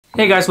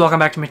Hey guys, welcome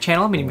back to my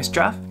channel. My name is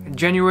Jeff.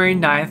 January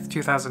 9th,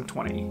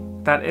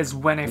 2020. That is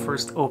when I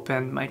first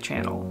opened my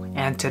channel.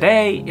 And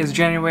today is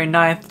January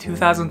 9th,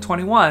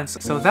 2021.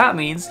 So that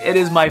means it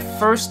is my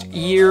first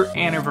year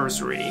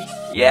anniversary.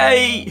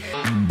 Yay!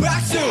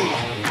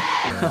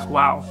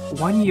 Wow,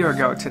 1 year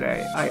ago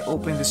today, I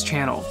opened this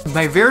channel.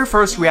 My very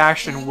first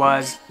reaction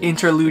was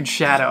Interlude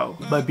Shadow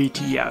by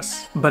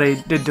BTS, but I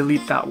did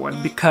delete that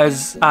one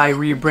because I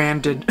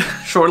rebranded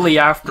shortly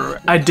after.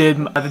 I did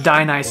the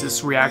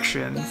Dionysus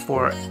reaction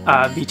for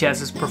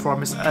BTS's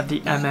performance at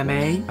the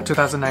MMA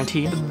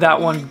 2019.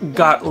 That one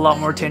got a lot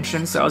more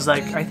attention, so I was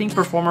like, I think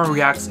Performer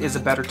Reacts is a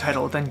better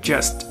title than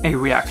just a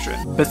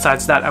reaction.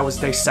 Besides that, I was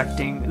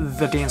dissecting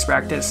the dance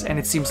practice, and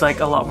it seems like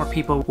a lot more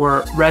people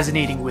were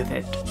resonating with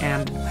it,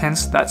 and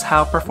hence that's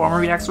how Performer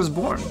Reacts was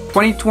born.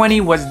 2020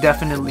 was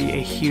definitely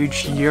a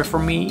huge year for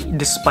me,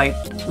 despite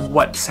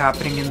what's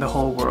happening in the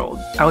whole world.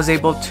 I was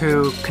able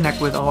to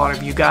connect with a lot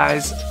of you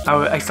guys.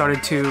 I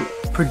started to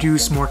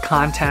produce more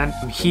content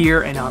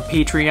here and on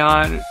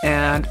Patreon,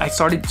 and I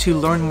started to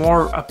learn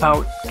more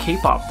about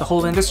K-pop, the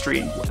whole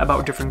industry,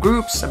 about different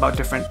groups, about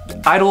different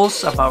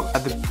idols, about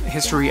the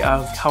history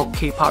of how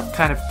K-pop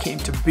kind of came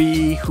to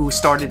be, who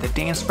started the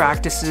dance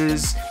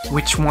practices,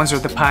 which ones are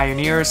the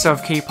pioneers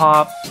of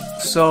K-pop.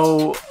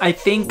 So I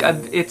think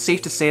it's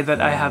safe to say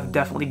that I have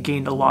definitely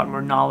gained a lot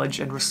more knowledge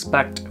and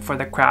respect for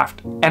the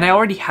craft. And I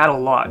already had a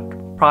lot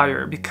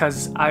prior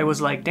because I was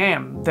like,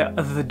 damn,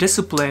 the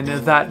discipline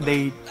that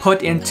they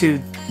put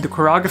into the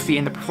choreography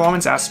and the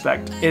performance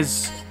aspect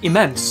is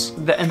immense.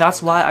 And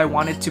that's why I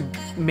wanted to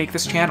make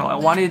this channel. I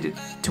wanted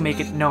to make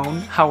it known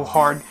how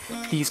hard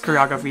these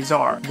choreographies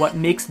are, what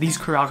makes these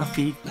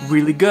choreography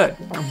really good,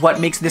 what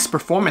makes this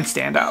performance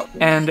stand out.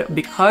 And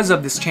because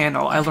of this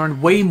channel, I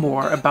learned way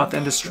more about the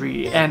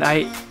industry, and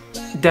I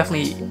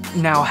definitely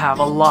now have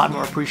a lot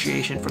more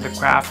appreciation for the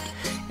craft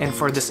and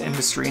for this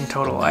industry in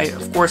total.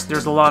 Of course,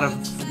 there's a lot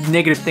of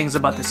negative things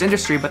about this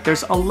industry, but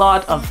there's a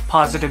lot of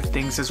positive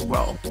things as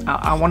well.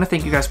 I want to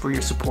thank you guys for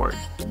your support,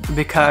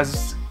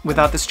 because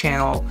without this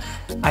channel,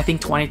 I think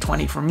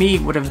 2020 for me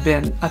would have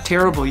been a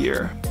terrible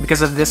year.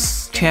 Because of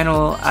this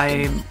channel, I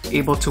am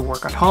able to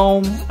work at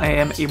home, I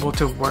am able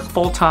to work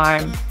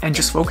full-time, and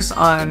just focus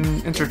on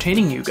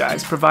entertaining you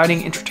guys,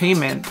 providing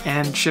entertainment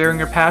and sharing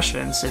your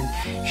passions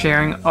and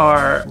sharing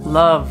our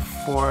love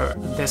for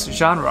this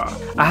genre.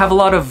 I have a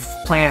lot of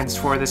plans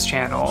for this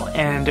channel,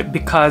 and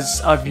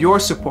because of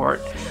your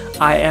support,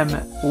 I am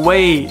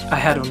way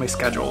ahead of my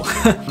schedule.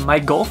 My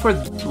goal for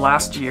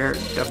last year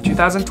of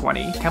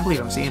 2020, can't believe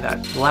I'm saying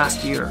that,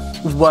 last year,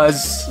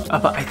 was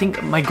about, I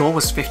think my goal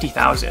was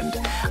 50,000.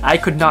 I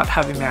could not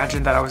have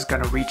imagined that I was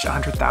gonna reach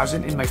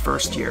 100,000 in my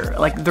first year.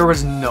 Like, there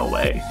was no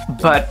way.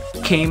 But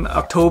came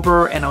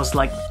October and I was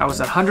like, I was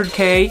at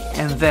 100K,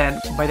 and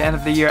then by the end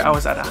of the year, I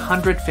was at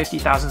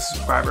 150,000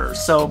 subscribers.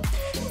 So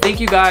thank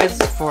you guys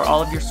for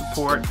all of your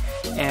support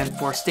and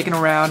for sticking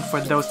around, for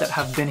those that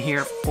have been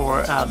here for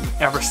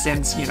ever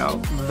since, you know,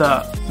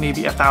 the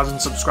maybe 1,000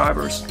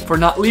 subscribers, for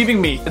not leaving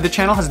me. The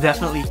channel has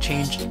definitely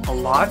changed a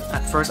lot.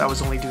 At first I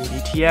was only doing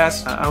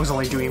BTS, I was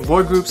only doing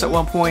boy groups at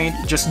one point,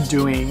 just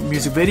doing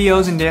music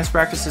videos and dance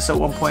practices at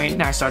one point,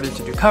 and I started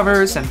to do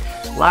covers and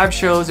live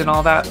shows and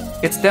all that.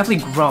 It's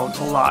definitely grown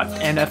a lot,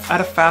 and at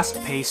a fast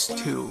pace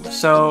too,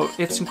 so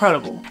it's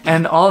incredible.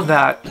 And all of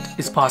that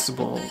is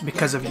possible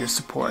because of your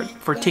support,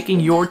 for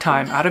taking your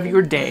time out of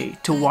your day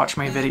to watch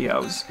my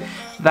videos.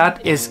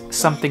 That is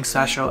something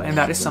special, and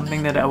that is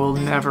something that I will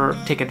never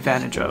take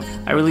advantage of.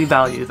 I really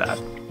value that.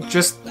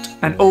 Just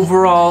an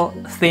overall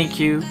thank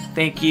you,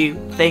 thank you,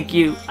 thank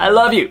you. I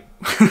love you.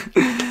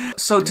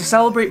 So to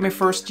celebrate my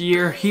first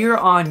year here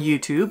on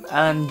YouTube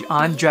and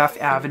on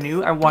Jeff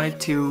Avenue, I wanted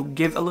to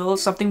give a little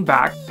something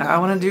back. I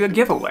want to do a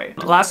giveaway.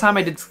 Last time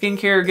I did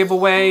skincare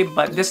giveaway,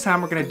 but this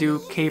time we're gonna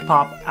do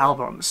K-pop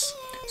albums.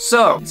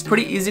 So, it's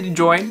pretty easy to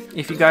join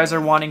if you guys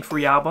are wanting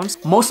free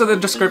albums. Most of the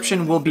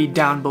description will be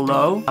down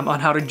below on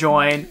how to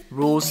join,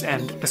 rules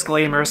and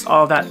disclaimers,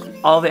 all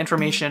the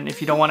information. If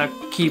you don't want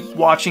to keep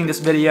watching this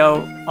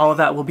video, all of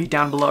that will be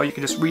down below. You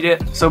can just read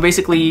it. So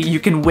basically,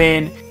 you can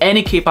win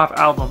any K-pop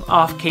album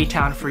off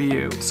K-Town for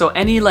you. So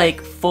any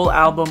like full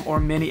album or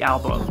mini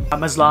album,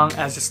 as long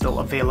as it's still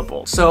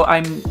available. So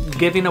I'm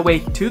giving away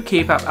 2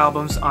 K-pop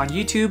albums on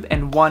YouTube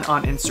and 1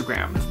 on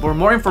Instagram. For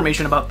more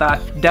information about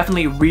that,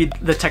 definitely read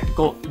the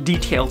technical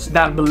details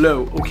down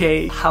below,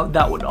 okay? How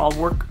that would all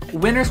work.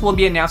 Winners will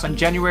be announced on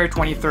January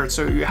 23rd,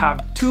 so you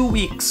have 2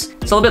 weeks.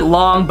 It's a little bit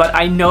long, but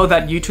I know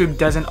that YouTube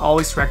doesn't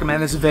always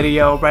recommend this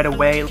video right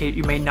away. Okay,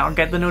 you may not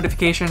get the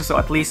notification, so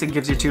at least it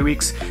gives you 2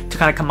 weeks to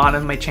kind of come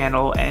on my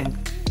channel and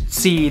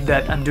see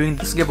that I'm doing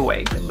this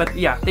giveaway. But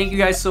yeah, thank you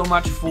guys so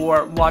much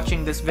for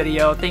watching this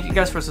video. Thank you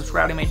guys for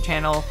subscribing to my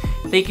channel.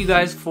 Thank you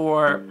guys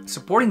for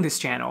supporting this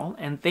channel,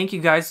 and thank you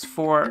guys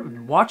for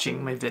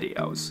watching my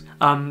videos.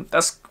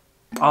 That's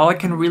all I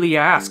can really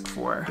ask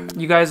for.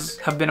 You guys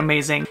have been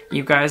amazing.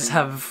 You guys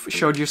have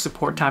showed your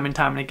support time and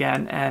time and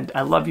again, and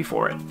I love you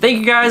for it. Thank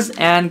you guys,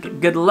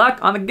 and good luck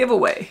on the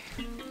giveaway.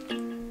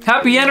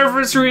 Happy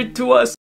anniversary to us!